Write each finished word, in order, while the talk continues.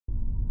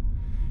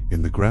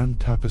In the grand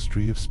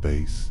tapestry of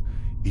space,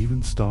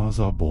 even stars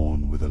are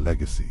born with a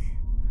legacy,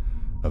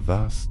 a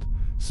vast,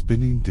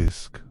 spinning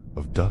disk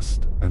of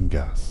dust and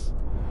gas,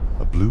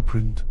 a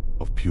blueprint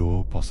of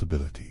pure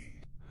possibility.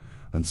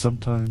 And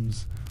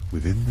sometimes,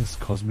 within this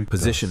cosmic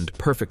Positioned dust,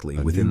 perfectly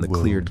a within new the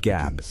cleared world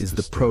gap begins is to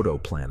the stir.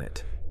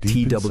 protoplanet,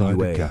 Deep inside a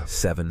TWA gap, it has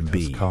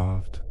 7b.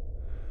 carved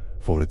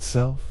for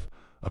itself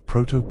a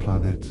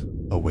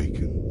protoplanet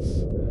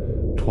awakens.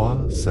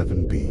 TWA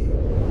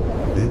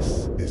 7b.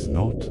 This is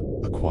not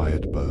a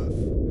quiet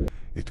birth.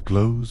 It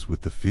glows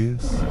with the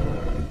fierce,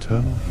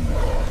 internal heat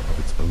of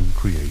its own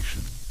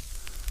creation,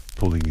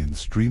 pulling in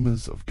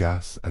streamers of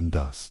gas and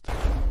dust,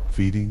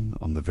 feeding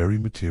on the very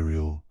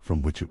material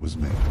from which it was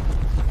made.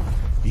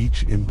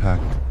 Each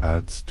impact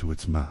adds to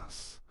its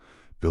mass,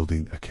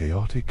 building a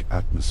chaotic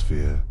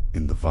atmosphere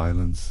in the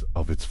violence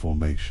of its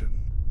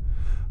formation.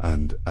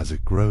 And as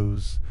it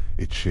grows,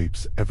 it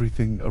shapes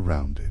everything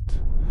around it,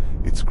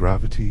 its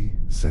gravity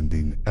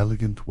sending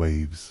elegant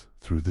waves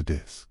through the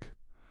disk.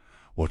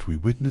 What we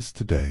witness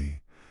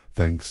today,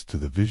 thanks to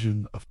the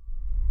vision of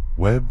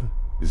Webb,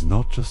 is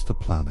not just a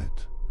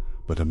planet,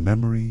 but a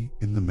memory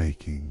in the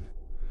making,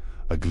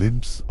 a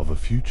glimpse of a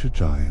future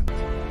giant,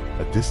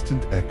 a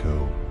distant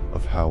echo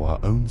of how our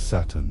own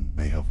Saturn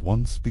may have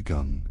once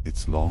begun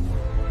its long,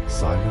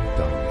 silent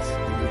dance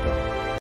in the dark.